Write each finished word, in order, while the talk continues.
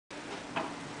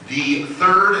The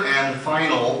third and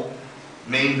final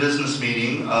main business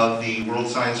meeting of the World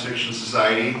Science Fiction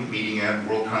Society, meeting at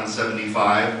Worldcon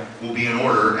 75, will be in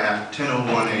order at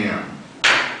 10:01 a.m.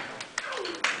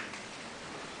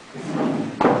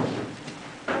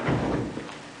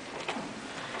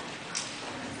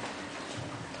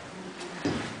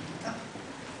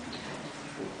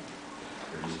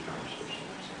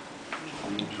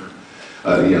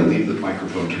 Yeah, leave the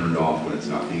microphone turned off when it's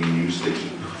not being used. They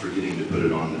keep forgetting to put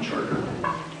it on the charger.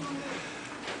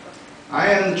 I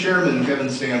am the chairman, Kevin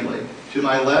Stanley. To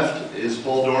my left is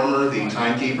Paul Dormer, the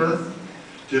timekeeper.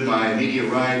 To my immediate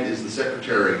right is the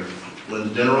secretary, Linda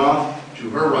Dinneroff. To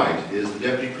her right is the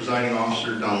deputy presiding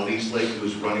officer, Donald Eastlake, who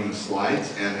is running the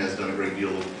slides and has done a great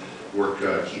deal of work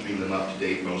keeping them up to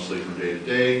date, mostly from day to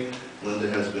day. Linda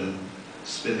has been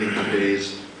spending her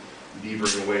days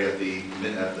beavering away at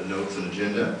the notes and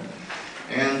agenda.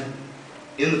 And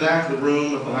in the back of the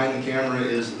room, behind the camera,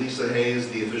 is Lisa Hayes,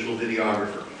 the official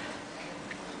videographer.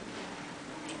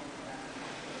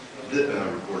 The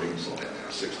recording is on now,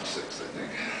 66, I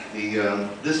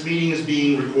think. This meeting is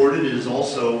being recorded. It is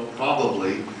also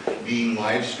probably being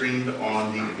live streamed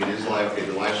on the, it is live, okay,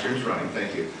 the live stream is running,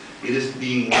 thank you. It is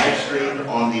being live streamed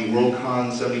on the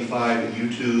Worldcon 75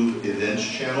 YouTube events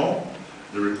channel.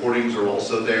 The recordings are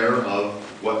also there of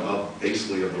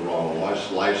basically of the raw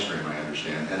live stream, I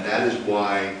understand, and that is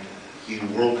why the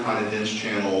Worldcon events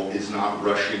channel is not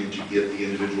rushing to get the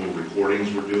individual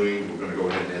recordings we're doing. We're going to go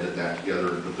ahead and edit that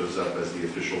together and put those up as the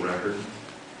official record.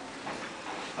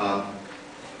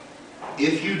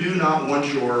 If you do not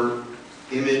want your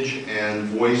image and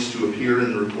voice to appear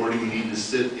in the recording, you need to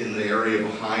sit in the area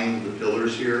behind the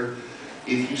pillars here.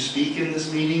 If you speak in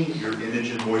this meeting, your image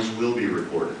and voice will be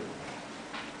recorded.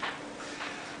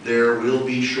 There will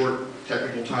be short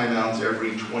technical timeouts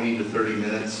every 20 to 30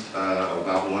 minutes,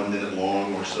 about 1 minute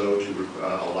long or so, to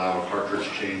allow a cartridge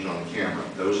change on the camera.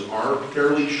 Those are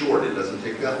fairly short. It doesn't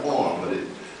take that long,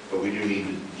 but we do need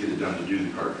to get it done to do the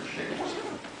cartridge changes.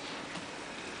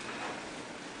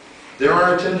 There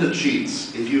are attendance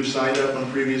sheets. If you've signed up on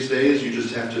previous days, you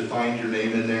just have to find your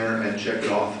name in there and check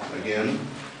it off again.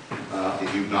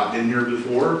 If you've not been here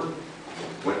before,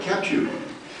 what kept you?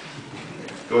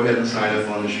 Go ahead and sign up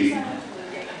on the sheet.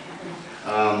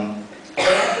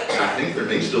 I think there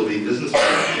may still be business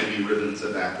candy ribbons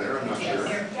back there, I'm not sure.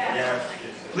 Yes.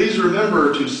 Please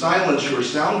remember to silence your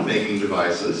sound-making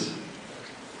devices.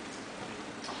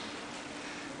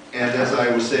 And as I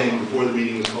was saying before the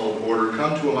meeting was called to order,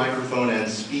 come to a microphone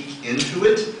and speak into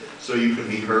it so you can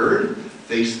be heard.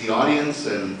 Face the audience,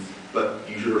 but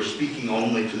you're speaking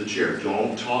only to the chair.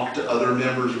 Don't talk to other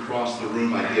members across the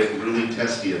room. I get really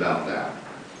testy about that.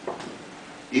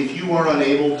 If you are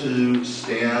unable to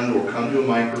stand or come to a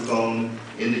microphone,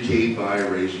 indicate by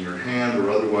raising your hand or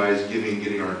otherwise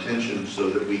getting our attention so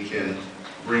that we can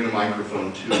bring a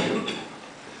microphone to you.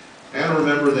 And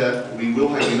remember that we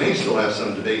may still have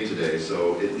some debate today,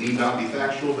 so it need not be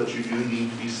factual, but you do need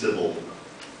to be civil.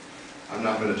 I'm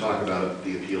not going to talk about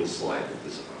the appeals slide at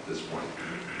this point.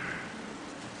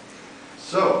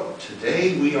 So,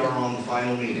 today we are on the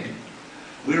final meeting.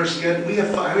 We are scheduled. We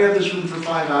have this room for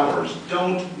 5 hours.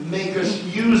 Don't make us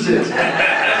use it.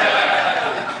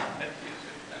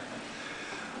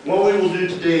 What we will do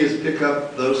today is pick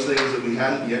up those things that we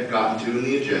haven't yet gotten to in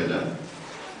the agenda,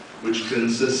 which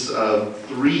consists of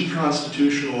 3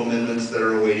 constitutional amendments that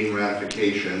are awaiting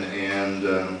ratification, and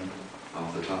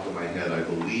off the top of my head, I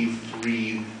believe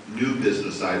 3 new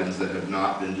business items that have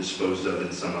not been disposed of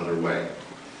in some other way.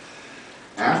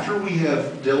 After we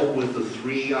have dealt with the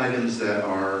 3 items that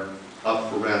are up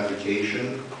for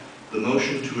ratification, the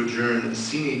motion to adjourn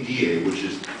sine die, which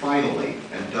is finally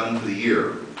and done for the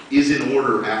year, is in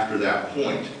order after that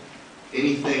point.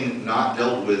 Anything not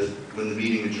dealt with when the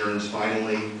meeting adjourns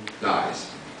finally dies.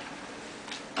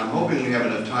 I'm hoping we have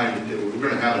enough time we're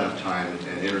going to have enough time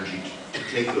and energy to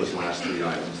take those last 3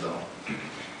 items though.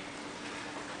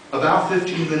 About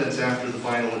 15 minutes after the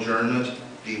final adjournment,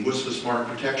 the WSFS Mark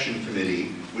Protection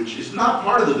Committee, which is not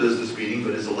part of the business meeting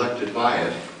but is elected by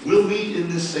it, will meet in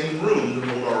this same room to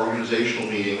hold our organizational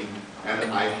meeting,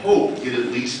 and I hope get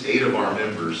at least 8 of our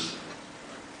members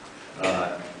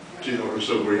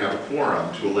so we have a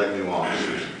quorum to elect new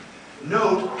officers.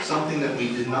 Note something that we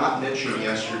did not mention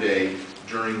yesterday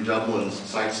during Dublin's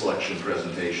site selection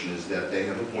presentation is that they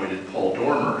have appointed Paul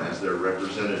Dormer as their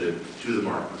representative to the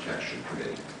Mark Protection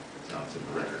Committee. Sounds in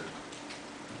the record.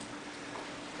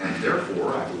 And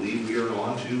therefore, I believe we are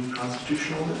on to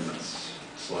constitutional amendments.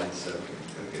 Slide 7.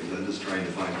 Okay, Linda's trying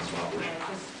to find the spot where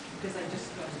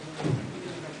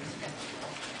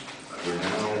we're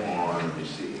now on, let me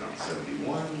see, on 71.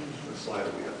 What slide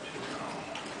are we up to now?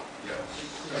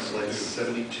 Slide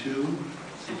 72.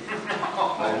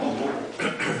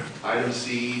 Item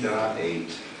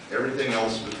C.8. Everything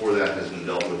else before that has been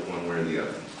dealt with one way or the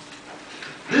other.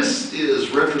 This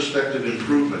is retrospective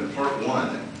improvement, part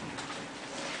 1.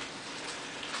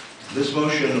 This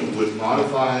motion would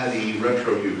modify the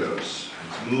retro hugos.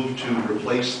 It's moved to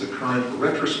replace the current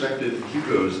retrospective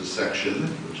hugos section,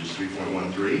 which is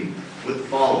 3.13, with the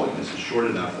following. This is short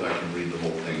enough that I can read the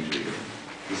whole thing to you.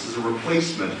 This is a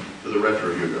replacement for the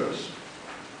retro hugos.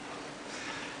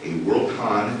 A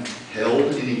Worldcon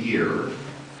held in a year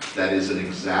that is an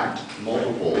exact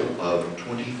multiple of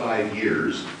 25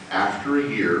 years after a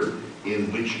year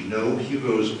in which no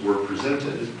hugos were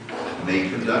presented may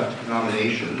conduct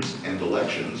nominations and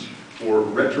elections for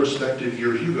retrospective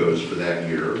year hugos for that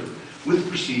year with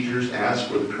procedures as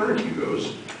for the current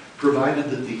hugos, provided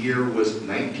that the year was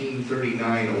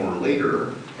 1939 or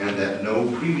later and that no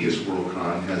previous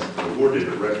Worldcon has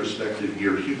awarded retrospective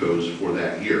year hugos for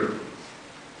that year.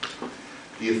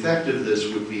 The effect of this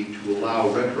would be to allow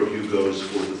retro hugos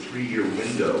for the 3-year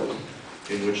window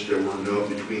in which there were no,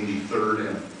 between the third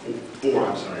and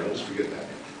I'm sorry, I always forget that.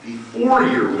 The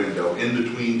 4-year window in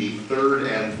between the third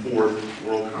and fourth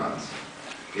Worldcons,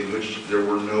 in which there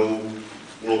were no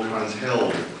Worldcons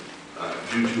held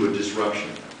due to a disruption.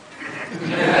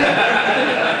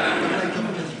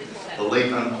 The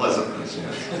late unpleasantness,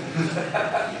 yes.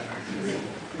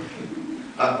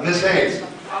 Ms. Hayes.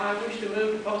 I wish to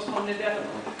move to postpone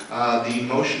indefinitely. The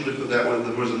motion to there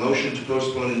was a motion to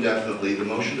postpone indefinitely. The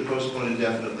motion to postpone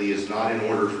indefinitely is not in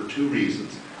order for 2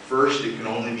 reasons. First, it can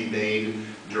only be made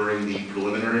during the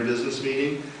preliminary business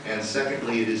meeting, and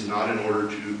secondly, it is not in order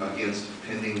against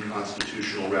pending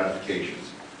constitutional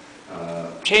ratifications.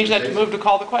 Change that to move to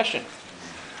call the question.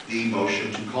 The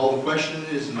motion to call the question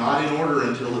is not in order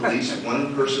until at least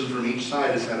one person from each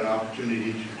side has had an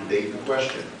opportunity to debate the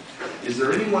question. Is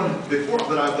there anyone,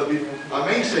 I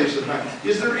may save some time,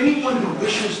 is there anyone who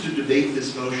wishes to debate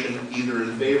this motion either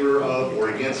in favor of or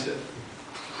against it?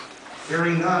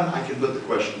 Hearing none, I can put the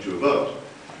question to a vote.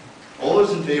 All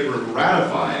those in favor of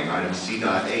ratifying item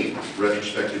C.8,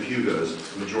 retrospective hugos,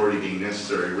 the majority being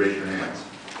necessary, raise your hands.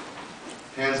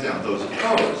 Hands down. Those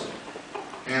opposed?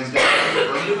 Hands down. The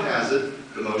affirmative has it.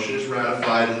 The motion is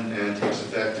ratified and takes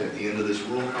effect at the end of this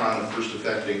Worldcon, first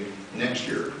affecting next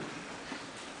year.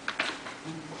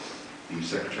 The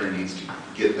Secretary needs to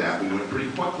get that. We went pretty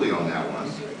quickly on that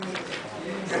one.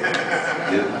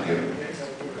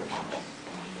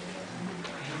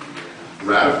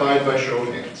 Ratified by show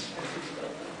of hands.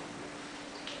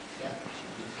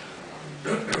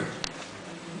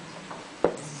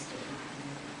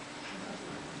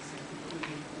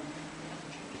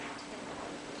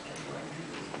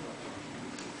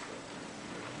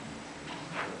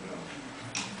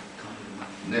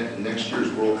 Next year's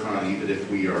Worldcon, even if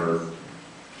we are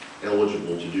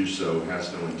eligible to do so,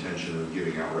 has no intention of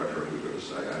giving out retro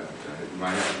hugos. I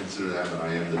might have to consider that, but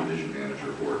I am the division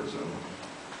manager for it, so.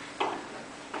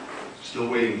 Still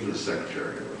waiting for the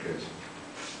Secretary, okay?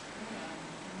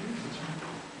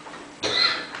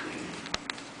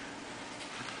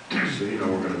 So you know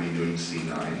we're going to be doing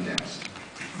C9 next.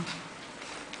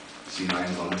 C9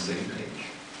 is on the same page.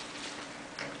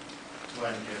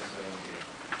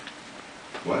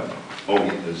 What? Oh,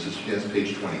 yeah, this is yes,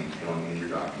 page 20 in your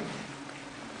document.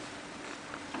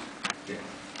 Okay.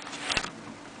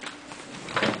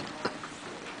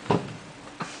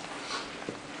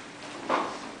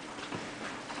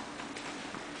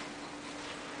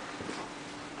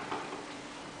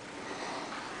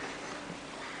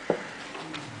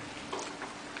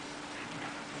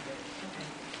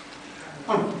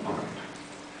 All right.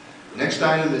 Next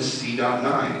item is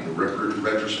C.9, the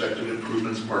retrospective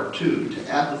improvements part 2, to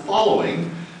add the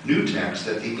following new text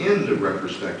at the end of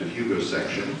retrospective hugo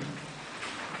section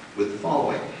with the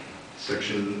following.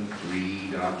 Section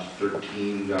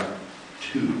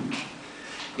 3.13.2.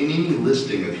 In any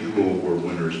listing of Hugo Award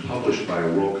winners published by a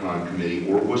Worldcon committee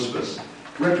or WSFS,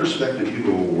 retrospective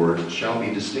Hugo awards shall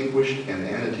be distinguished and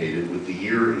annotated with the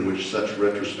year in which such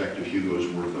retrospective Hugos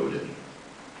were voted.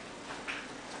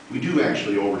 We do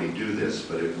actually already do this,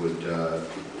 but it would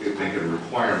make it a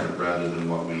requirement rather than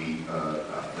what we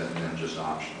than just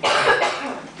optional.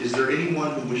 Is there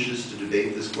anyone who wishes to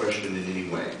debate this question in any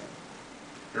way?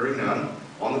 Hearing none,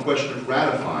 on the question of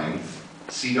ratifying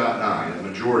C.9, a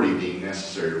majority being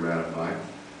necessary to ratify,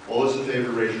 all those in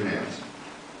favor raise your hands.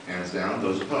 Hands down.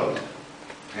 Those opposed?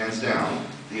 Hands down.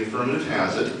 The affirmative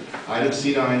has it. Item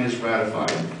C.9 is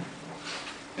ratified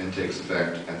and takes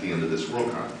effect at the end of this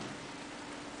Worldcon.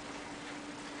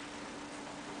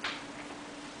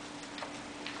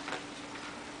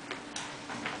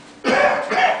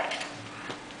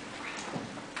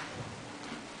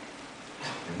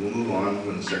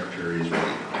 when the secretary is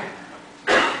ready.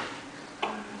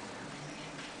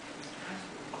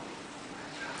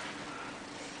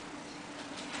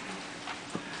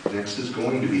 Next is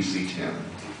going to be C10.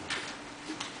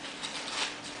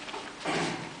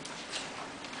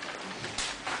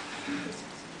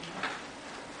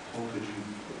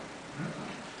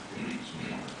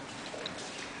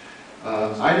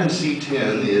 Item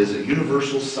C10 is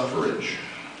universal suffrage.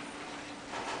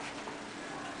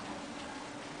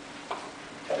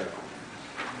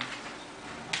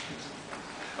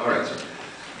 All right, sir.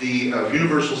 The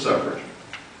universal suffrage.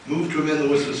 Move to amend the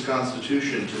WSFS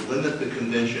Constitution to limit the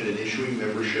convention in issuing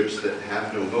memberships that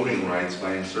have no voting rights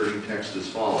by inserting text as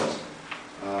follows.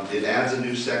 It adds a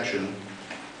new section,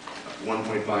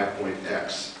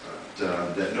 1.5.x,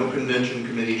 that no convention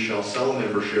committee shall sell a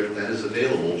membership that is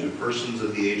available to persons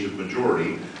of the age of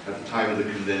majority at the time of the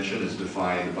convention as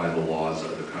defined by the laws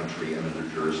of the country and other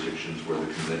jurisdictions where the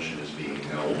convention is being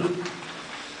held.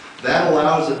 That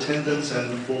allows attendance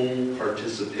and full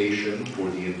participation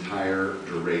for the entire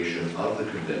duration of the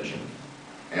convention,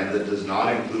 and that does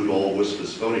not include all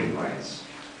WSFS voting rights.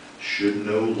 Should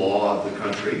no law of the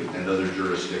country and other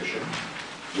jurisdiction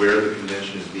where the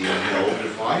convention is being held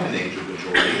define an age of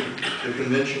majority, the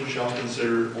convention shall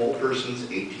consider all persons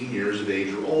 18 years of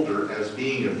age or older as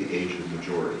being of the age of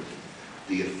majority.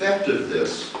 The effect of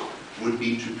this would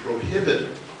be to prohibit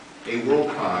a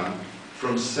Worldcon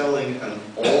from selling an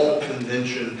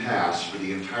all-convention pass for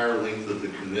the entire length of the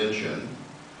convention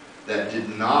that did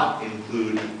not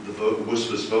include the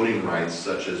WSFS voting rights,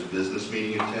 such as business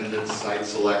meeting attendance, site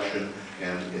selection,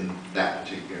 and in that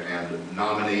particular, and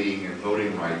nominating and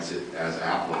voting rights as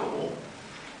applicable.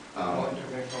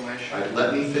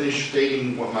 Let me finish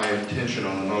stating what my intention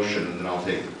on the motion, and then I'll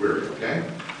take the query, okay?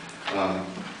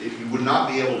 If you would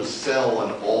not be able to sell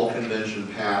an all-convention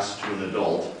pass to an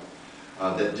adult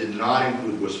that did not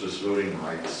include WSFS voting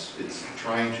rights, it's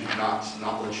trying to not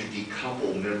let you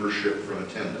decouple membership from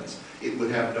attendance. It would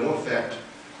have no effect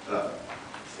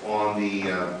on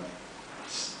the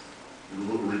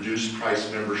reduced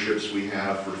price memberships we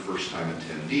have for first-time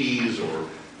attendees or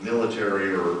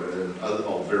military or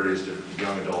all various different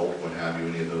young adult, what have you,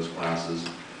 any of those classes.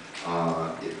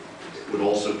 It would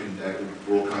also,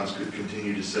 Worldcons could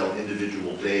continue to sell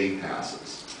individual day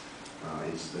passes.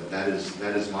 That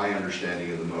is my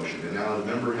understanding of the motion. And now the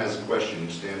member has a question, you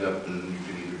stand up and you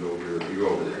can either go here or you go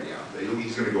over there, yeah.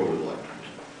 He's going to go over the lectern.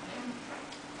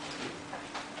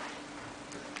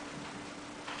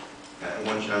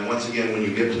 And once again, when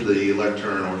you get to the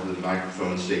lectern or to the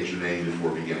microphone, state your name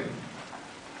before beginning.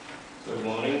 Good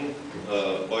morning,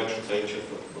 Wojciech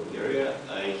of Bulgaria.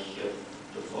 I have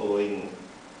the following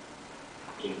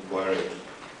inquiry.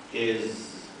 Is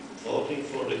voting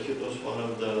for the Hugos one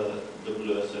of the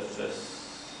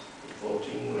WSFS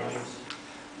voting rights?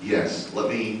 Yes, let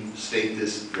me state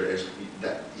this.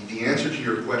 The answer to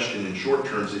your question in short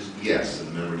terms is yes, and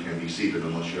the member can be seated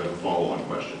unless you have a follow-on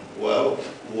question. Well,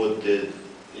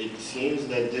 it seems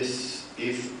that this,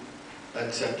 if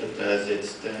accepted as it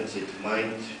stands, it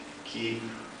might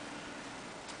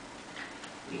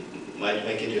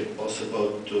make it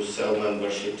impossible to sell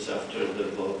memberships after the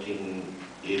voting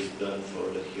is done for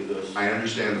the Hugos. I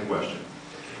understand the question.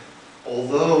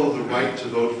 Although the right to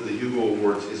vote for the Hugo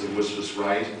Awards is a WSFS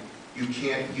right, you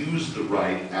can't use the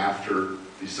right after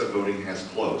the voting has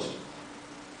closed.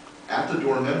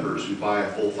 At-the-door members who buy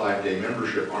a full 5-day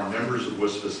membership are members of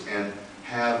WSFS and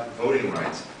have voting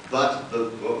rights, but the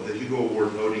Hugo Award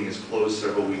voting is closed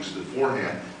several weeks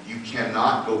beforehand. You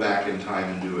cannot go back in time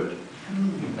and do it.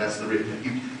 That's the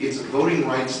reason. It's voting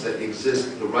rights that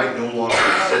exist. The right no longer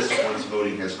exists once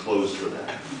voting has closed for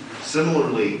that.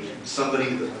 Similarly,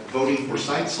 somebody voting for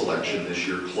site selection this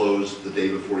year closed the day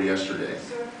before yesterday.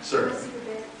 Sir,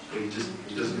 he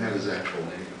doesn't have his actual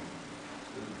name.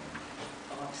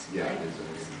 Yeah,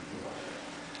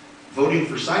 voting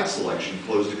for site selection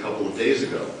closed a couple of days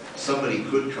ago. Somebody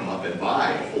could come up and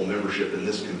buy a full membership in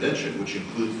this convention, which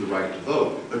includes the right to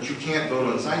vote, but you can't vote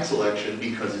on site selection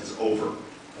because it's over.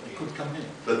 But they could come in.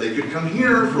 But they could come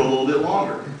here for a little bit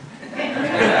longer.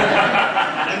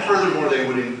 And furthermore, they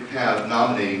would have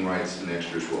nominating rights to next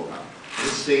year's Worldcon.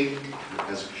 Let's state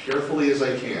as carefully as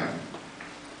I can,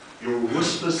 your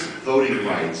WSFS voting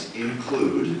rights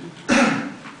include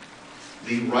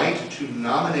the right to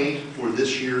nominate for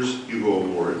this year's Hugo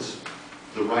Awards,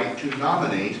 the right to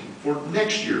nominate for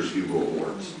next year's Hugo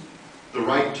Awards, the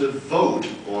right to vote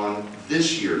on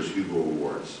this year's Hugo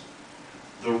Awards,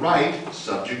 the right,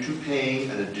 subject to paying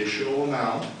an additional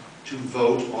amount, to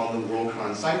vote on the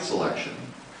Worldcon site selection,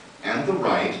 and the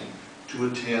right to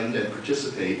attend and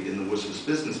participate in the WSFS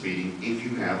business meeting if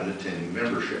you have an attending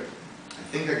membership. I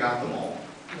think I got them all.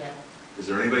 Yeah. Is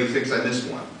there anybody who thinks I missed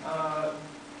one?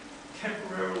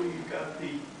 Temporarily, you've got the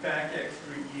back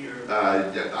extra year.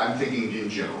 Yeah, I'm thinking in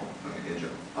general. Okay, in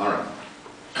general. All right.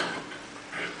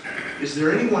 Is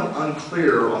there anyone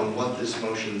unclear on what this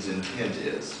motion's intent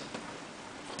is?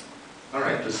 All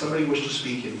right, does somebody wish to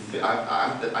speak in,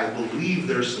 I believe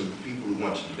there's some people who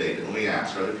want to debate it. Let me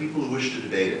ask, are there people who wish to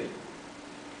debate it?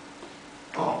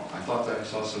 Oh, I thought that I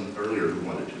saw some earlier who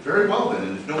wanted to. Very well then,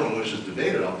 and if no one wishes to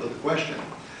debate it, I'll put the question.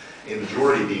 A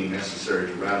majority being necessary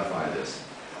to ratify this.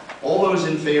 All those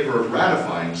in favor of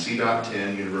ratifying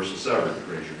C.10 universal suffrage,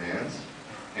 raise your hands.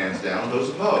 Hands down. Those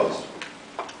opposed?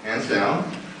 Hands down.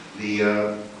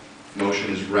 The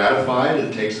motion is ratified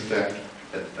and takes effect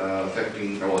at, at the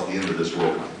end of this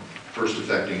Worldcon. First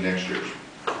affecting next year's.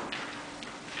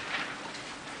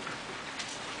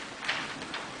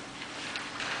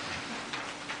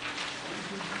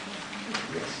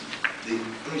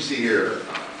 Let me see here.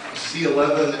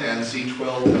 C11 and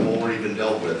C12 have already been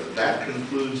dealt with. That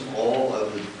concludes all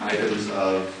of the items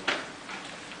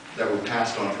that were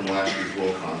passed on from last year's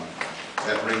Worldcon.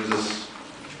 That brings us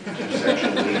to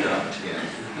section D.10.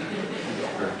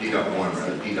 Or D.1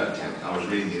 rather, D.10. I was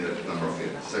reading the number, okay,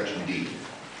 section D.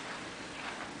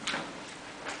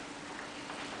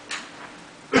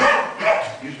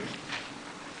 Excuse me.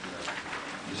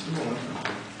 Just a moment.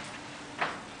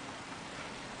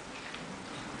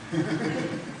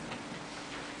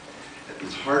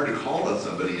 It's hard to call on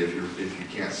somebody if you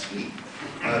can't speak.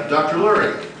 Dr.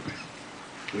 Lurie,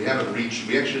 we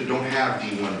actually don't have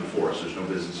D1 before us. There's no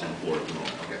business on the floor at the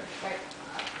moment. Okay. Right.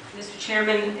 Mr.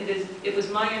 Chairman, it was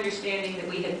my understanding that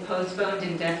we had postponed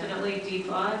indefinitely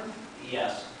D5.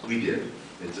 Yes. We did.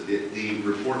 The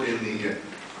report in the, you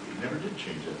never did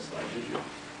change that slide, did you?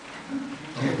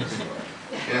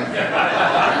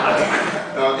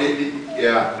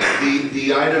 Yeah.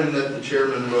 The item that the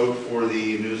chairman wrote for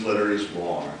the newsletter is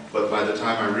wrong, but by the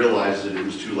time I realized it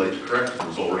was too late to correct it. It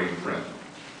was already in print.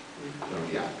 So,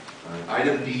 yeah.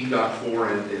 Item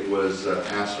D.4, and it was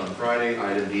passed on Friday.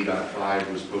 Item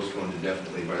D.5 was postponed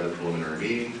indefinitely by the preliminary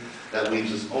meeting. That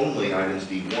leaves us only items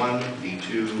D1,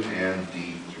 D2, and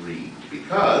D3.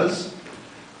 Because,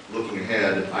 looking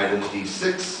ahead, items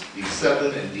D6,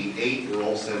 D7, and D8 were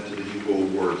all sent to the Hugo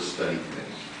Awards Study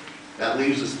Committee. That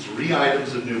leaves us 3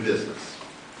 items of new business.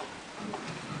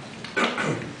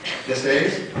 Ms.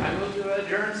 Hayes? I move to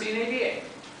adjourn CNABA.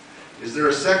 Is there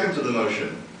a second to the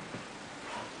motion?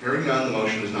 Hearing none, the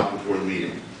motion is not before the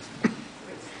meeting.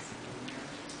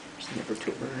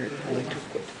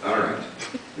 All right.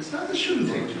 This shouldn't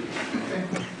take too long.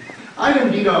 Okay.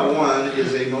 Item D.1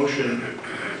 is a motion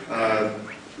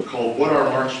called What Our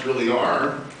Marks Really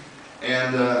Are.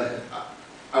 And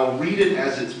I'll read it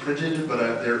as it's printed, but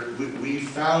we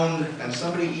found, and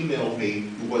somebody emailed me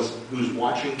who's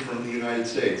watching from the United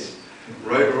States,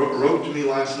 wrote to me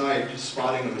last night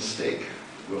spotting a mistake.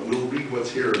 Well, we'll read what's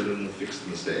here and then we'll fix the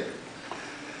mistake.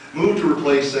 Move to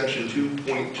replace section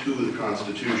 2.2 of the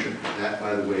Constitution. That,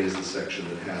 by the way, is the section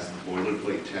that has the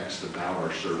boilerplate text about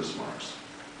our service marks.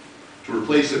 To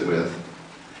replace it with,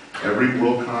 every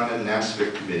Worldcon and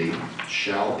NASFIC committee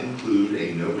shall include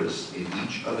a notice in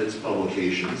each of its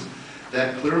publications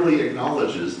that clearly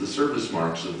acknowledges the service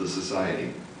marks of the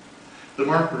society. The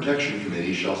Mark Protection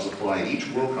Committee shall supply each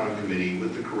Worldcon committee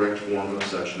with the correct form of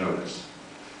such notice.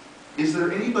 Is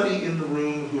there anybody in the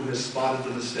room who has spotted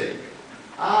the mistake?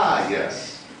 Ah,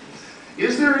 yes.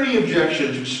 Is there any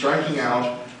objection to striking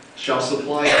out shall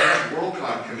supply each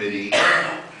Worldcon committee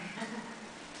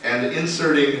and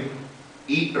inserting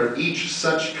each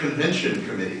such convention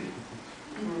committee?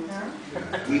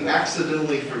 We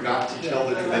accidentally forgot to tell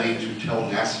the committee to tell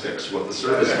NASFIX what the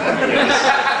service mark is.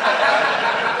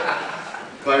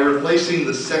 By replacing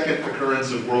the second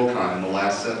occurrence of Worldcon in the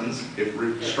last sentence, if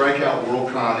we strike out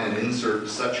Worldcon and insert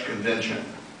such convention,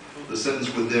 the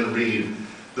sentence would then read,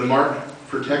 the Mark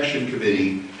Protection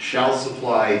Committee shall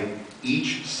supply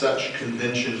each such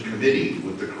convention committee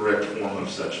with the correct form of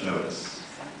such notice.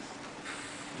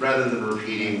 Rather than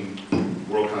repeating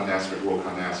Worldcon, NASFIC,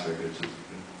 it's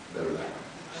better that way.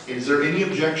 Is there any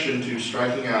objection to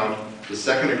striking out the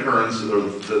second occurrence, or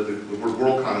the word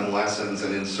Worldcon in the last sentence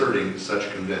and inserting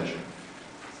such convention?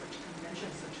 Such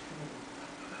convention, such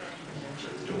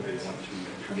Don't they want to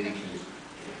committee?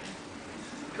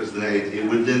 Because then it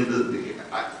would then,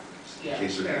 in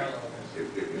case of,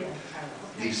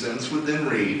 the sentence would then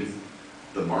read,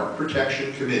 the Mark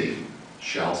Protection Committee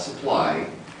shall supply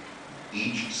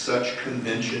each such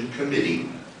convention committee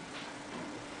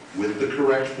with the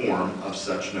correct form of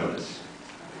such notice.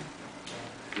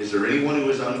 Is there anyone who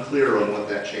is unclear on what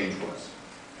that change was?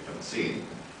 I don't see any.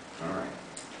 All right.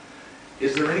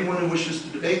 Is there anyone who wishes to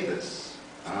debate this?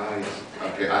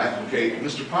 Okay,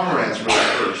 Mr. Pomerantz wrote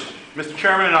first. Mr.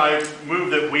 Chairman, I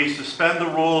move that we suspend the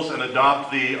rules and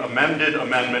adopt the amended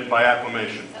amendment by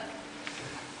acclamation.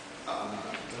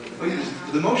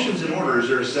 The motion's in order. Is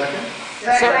there a second?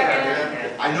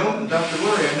 Second. I know, Dr.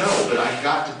 Lurie, I know, but I've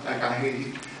got to,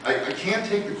 I can't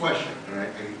take the question, all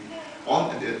right?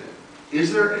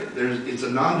 Is it's a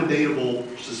non-debatable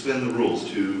suspend the rules,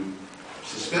 to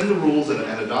suspend the rules and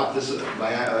adopt this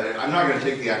by, I'm not going to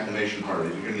take the acclamation part of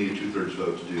it. You're going to need a 2/3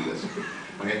 vote to do this,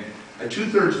 okay? A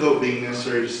 2/3 vote being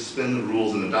necessary to suspend the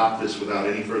rules and adopt this without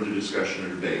any further discussion or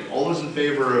debate. All those in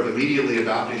favor of immediately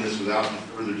adopting this without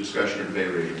further discussion or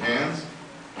debate, raise your hands.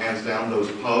 Hands down. Those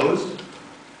opposed?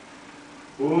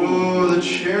 Oh, the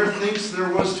chair thinks there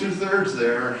was 2/3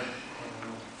 there.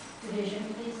 Division,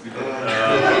 please. The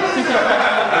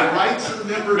rights of the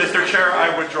members. Mr. Chair,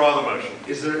 I withdraw the motion.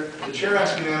 Is there, the chair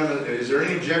asks unanimously, is there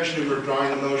any objection to withdrawing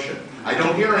the motion? I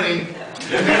don't hear any.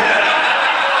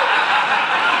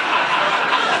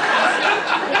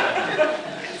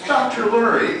 Dr.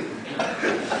 Lurie.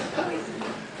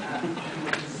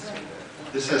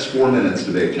 This has 4 minutes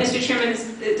to debate. Mr. Chairman,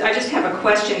 I just have a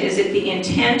question. Is it the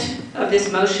intent of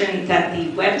this motion that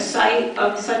the website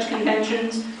of such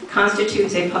conventions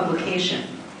constitutes a publication?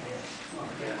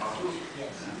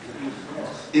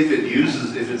 If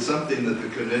it's something that the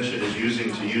convention is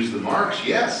using to use the marks,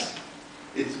 yes.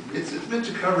 It's meant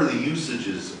to cover the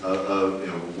usages of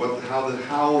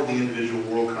how the individual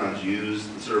Worldcons use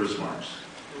the service marks.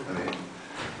 I mean,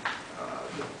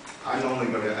 I'm only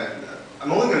going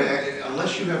to,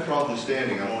 unless you have problems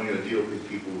standing, I'm only going to deal with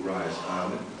people who rise.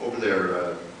 Over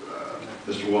there,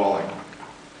 Mr. Walling.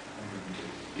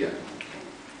 Yeah.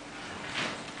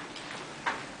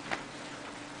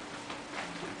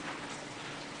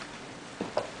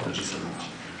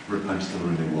 I'm still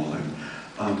running Walling.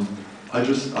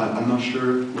 I'm not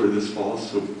sure where this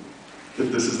falls, so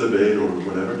if this is debate or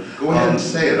whatever. Go ahead and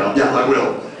say it. I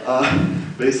will.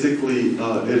 Basically,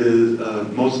 it is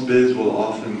most bids will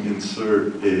often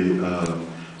insert a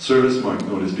service mark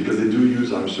notice because they do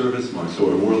use our service mark.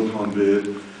 So a Worldcon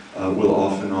bid will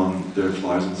often on their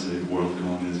flyers and say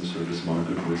Worldcon is a service mark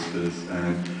of this,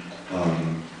 and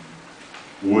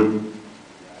would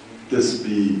this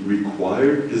be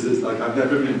required? Is this, like, I've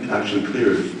never been actually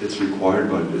clear if it's required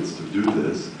by bids to do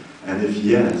this, and if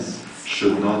yes,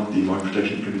 should not the Mark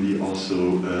Protection Committee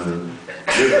also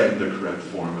give them the correct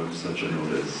form of such a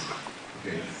notice?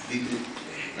 Okay.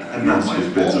 And that's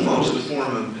with bids of almost a notice.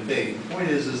 form of debate. The point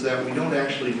is that we don't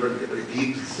actually, the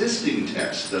existing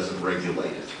text doesn't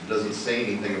regulate it. It doesn't say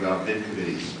anything about bid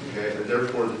committees, okay? And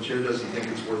therefore, the chair doesn't think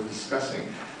it's worth discussing.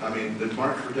 I mean, the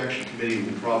Mark Protection Committee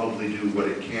will probably do what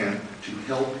it can to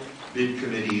help bid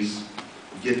committees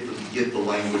get the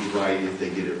language right if they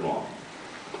get it wrong.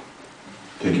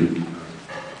 Thank you.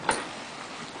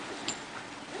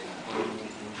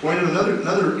 Point of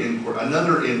another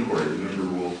inquiry, remember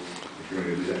rule, if you're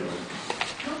going to do that.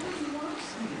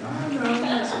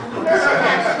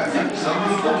 Some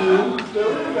people do.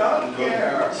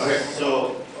 Okay.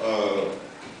 So,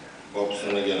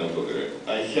 Bobson again, I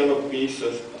have a piece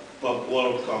of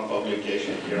Worldcon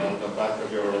publication here on the back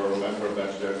of your member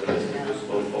badge. There's a list of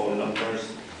useful phone numbers.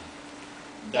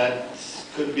 That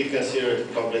could be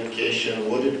considered publication.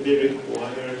 Would it be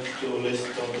required to list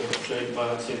all the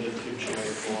trademarks in the future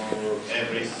for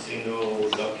every single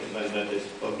document that is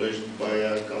published by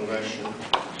a convention?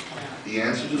 The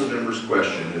answer to the member's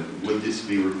question, would this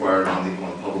be required on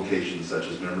publications such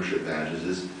as membership badges,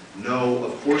 is no,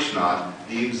 of course not.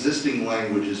 The existing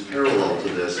language is parallel to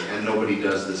this, and nobody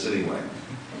does this anyway.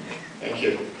 Thank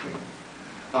you.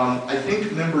 I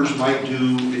think members might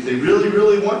do, if they really,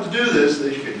 really want to do this,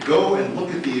 they should go and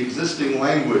look at the existing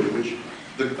language, which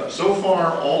so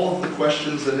far all of the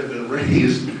questions that have been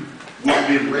raised will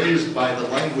be raised by the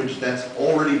language that's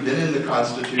already been in the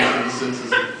Constitution since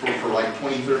for like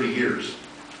 20, 30 years.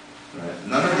 Right?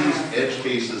 None of these edge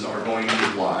cases are going to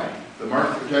apply. The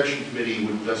Market Protection Committee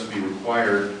would just be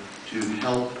required to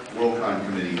help Worldcon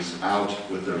committees out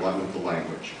with the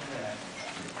language.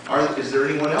 Is there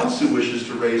anyone else who wishes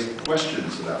to raise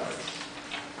questions about this?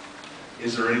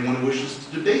 Is there anyone who wishes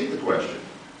to debate the question?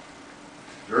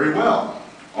 Very well.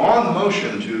 On the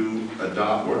motion to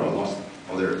adopt,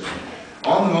 there it is.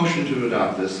 On the motion to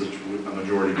adopt this, which a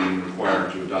majority being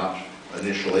required to adopt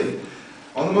initially,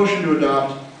 on the motion to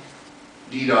adopt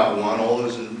D.1, all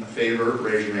those in favor,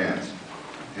 raise your hands.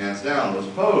 Hands down. Those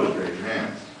opposed, raise your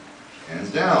hands. Hands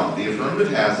down. The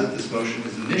affirmative has it. This motion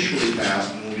is initially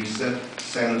passed and will be sent to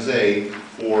San Jose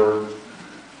for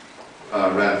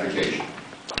ratification.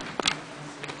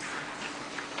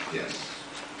 Yes.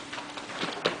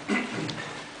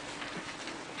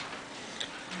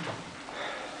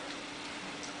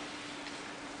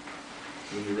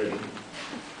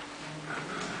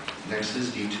 Next is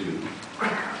D2.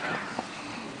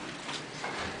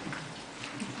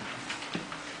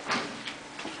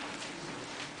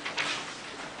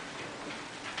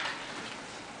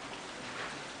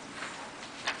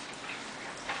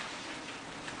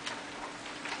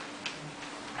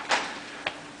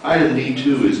 Item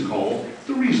D2 is called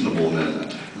the reasonable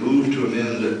amendment. Move to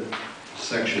amend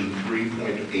section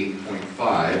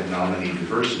 3.8.5, nominee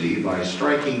diversity, by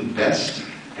striking best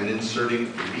and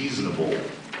inserting reasonable.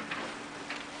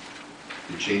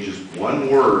 It changes one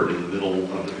word in the middle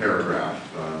of the paragraph.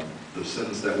 The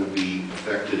sentence that would be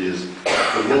affected is,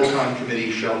 the Worldcon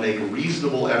committee shall make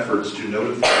reasonable efforts to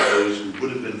notify those who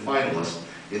would have been finalists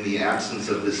in the absence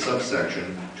of this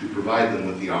subsection to provide them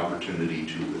with the opportunity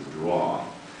to withdraw.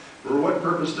 For what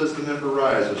purpose does the member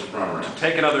rise, Mr. Pomeroy?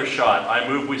 Take another shot. I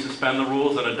move we suspend the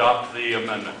rules and adopt the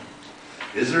amendment.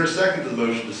 Is there a second to the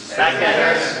motion to suspend?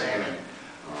 Second.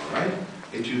 All right,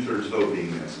 a 2/3 vote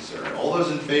being necessary. All those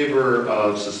in favor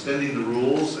of suspending the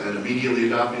rules and immediately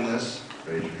adopting this,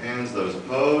 raise your hands. Those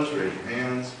opposed, raise your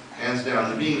hands. Hands down.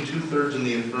 There being 2/3 in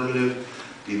the affirmative,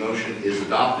 the motion is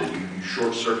adopted. You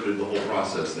short-circuited the whole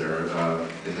process there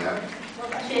in that.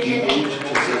 He moved to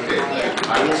okay.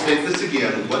 I will state this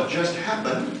again. What just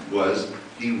happened was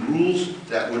the rules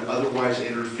that would otherwise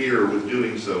interfere with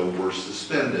doing so were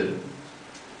suspended,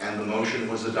 and the motion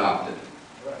was adopted.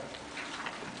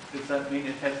 Does that mean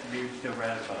it has to be still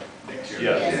ratified next year?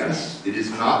 Yes. Yes, it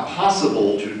is not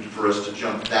possible for us to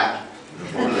jump that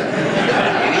before that.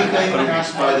 Anything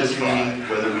passed by this meeting,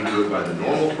 whether we do it by the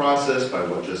normal process, by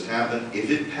what just happened, if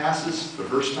it passes the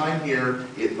first time here,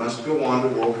 it must go on to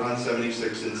Worldcon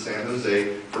 76 in San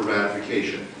Jose for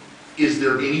ratification. Is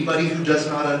there anybody who does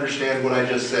not understand what I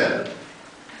just said?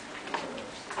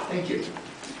 Thank you.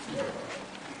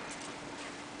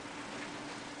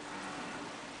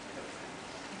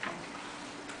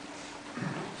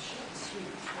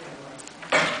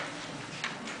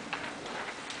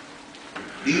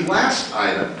 The last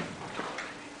item,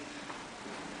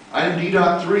 item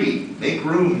D.3, make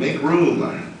room, make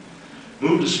room.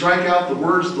 Move to strike out the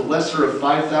words the lesser of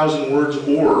 5,000 words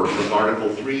or from Article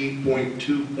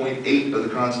 3.2.8 of the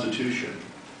Constitution.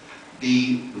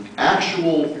 The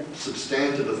actual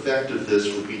substantive effect of this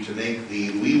would be to make the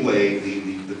leeway,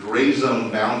 the gray zone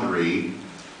boundary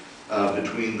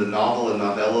between the novel and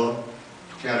novella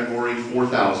category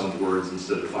 4,000 words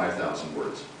instead of 5,000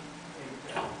 words.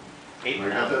 I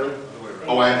got that right?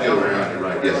 Oh, I have the other way around, you're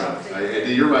right, yes.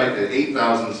 You're right, at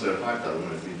 8,000 instead of 5,000,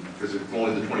 because if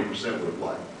only the 20% would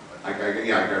apply. I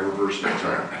reversed it,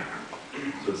 sorry.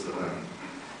 So it's the,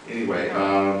 anyway,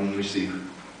 let me see.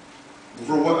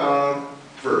 For what,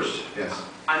 first, yes.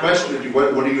 Question,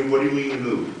 what do you mean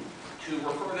move? To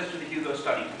refer this to the Hugo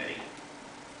Study Committee.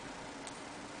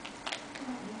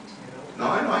 No,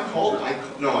 I called it, I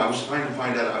was trying to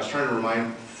find out, I was trying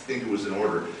to think it was in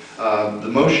order. The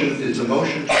motion, it's a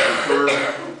motion to refer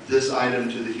this item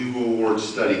to the Hugo Awards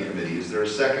Study Committee. Is there a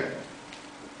second?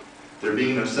 There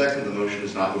being no second, the motion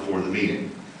is not before the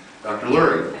meeting. Dr.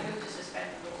 Lurie? I move to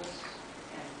suspend the rules.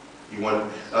 You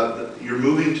want, you're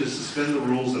moving to suspend the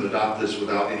rules and adopt this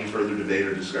without any further debate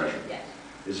or discussion? Yes.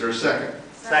 Is there a second?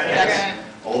 Second.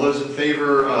 All those in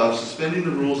favor of suspending the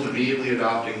rules and immediately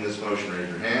adopting this motion, raise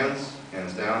your hands.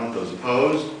 Hands down. Those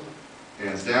opposed?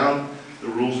 Hands down. The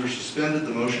rules are suspended,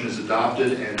 the motion is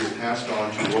adopted, and is passed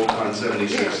on to Worldcon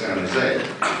 76 San Jose.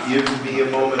 Give me a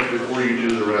moment before you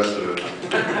do the rest of it.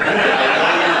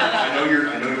 I know you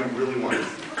really want it.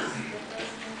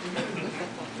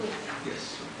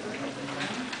 Yes.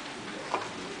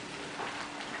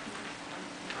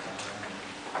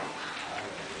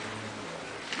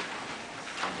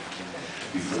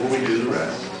 Before we do the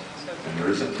rest, and there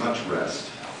isn't much rest,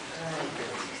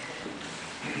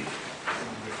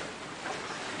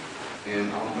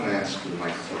 and I'm going to ask for the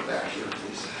microphone back here,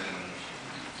 please.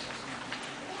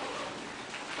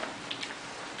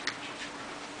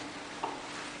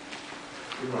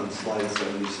 We're on slide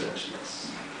 76,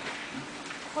 yes.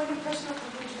 Point of personal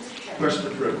privilege, Mr. Chairman. Question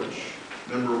of privilege.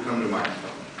 Member will come to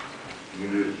microphone. You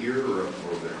can do it here or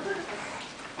over there.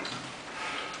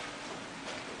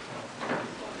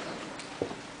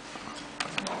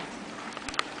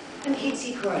 I'm Kate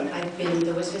C. Curran. I've been the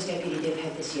WSFS Deputy Div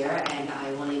Head this year, and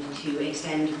I wanted to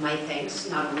extend my thanks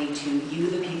not only to you,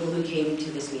 the people who came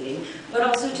to this meeting, but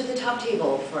also to the top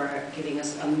table for giving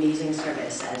us amazing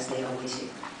service, as they always do.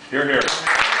 Hear, hear.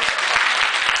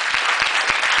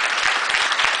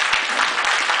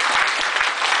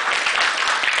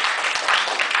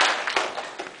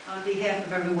 On behalf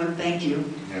of everyone, thank you.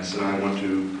 Yes, and I want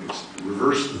to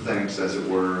reverse the thanks, as it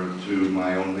were, to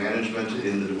my own management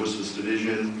in the WSFS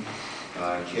division,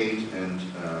 Kate and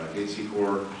Kate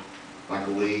Secor,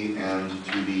 Michael Lee, and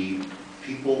to the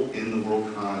people in the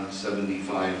Worldcon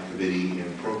 75 committee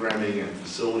in programming and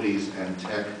facilities and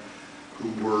tech who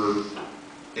were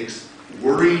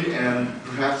worried, and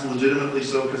perhaps legitimately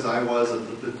so, because I was, at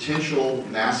the potential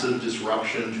massive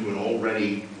disruption to an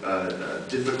already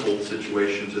difficult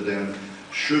situation to them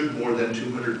should more than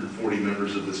 240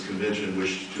 members of this convention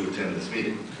wish to attend this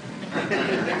meeting.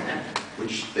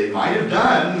 Which they might have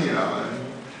done, you know.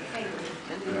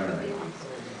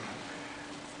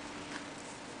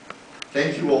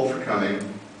 Thank you all for coming.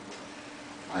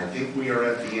 I think we are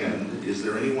at the end. Is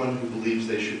there anyone who believes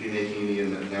they should be making any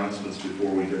announcements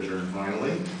before we adjourn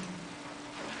finally?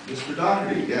 Mr.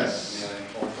 Doherty, yes. May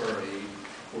I offer a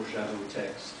foreshadow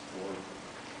text for...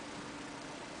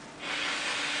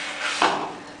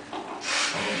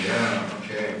 Oh, yeah,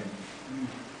 okay.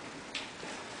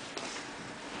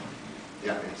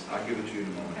 Yeah, I'll give it to you in a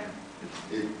moment.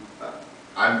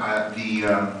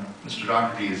 Mr.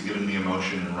 Doherty has given me a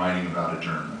motion in writing about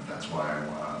adjournment. That's why I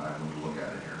want to look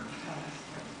at it here.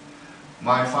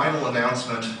 My final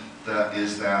announcement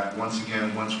is that, once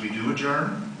again, once we do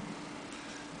adjourn,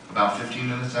 about 15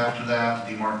 minutes after that,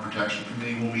 the Mark Protection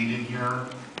Committee will meet in here,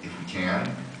 if we can,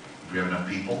 if we have enough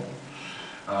people.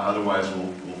 Otherwise,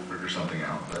 we'll figure something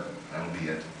out, but that'll be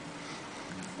it.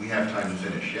 We have time to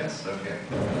finish, yes? Okay.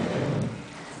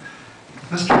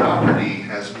 Mr. Doherty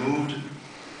has moved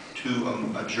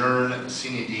to adjourn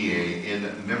sine die in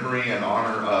memory and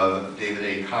honor of David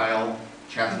A. Kyle,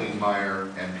 Kathleen Meyer,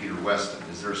 and Peter Weston.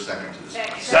 Is there a second to this?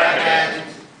 Second.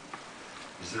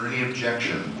 Is there any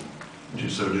objection to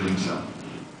so doing so?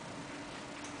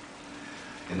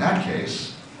 In that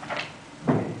case,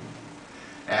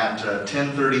 at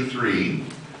 10:33,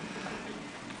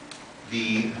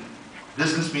 the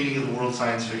business meeting of the World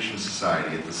Science Fiction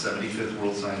Society at the 75th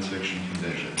World Science Fiction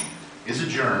Convention is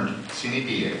adjourned sine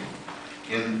die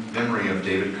in memory of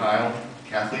David Kyle,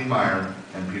 Kathleen Meyer,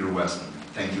 and Peter Weston.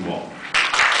 Thank you all.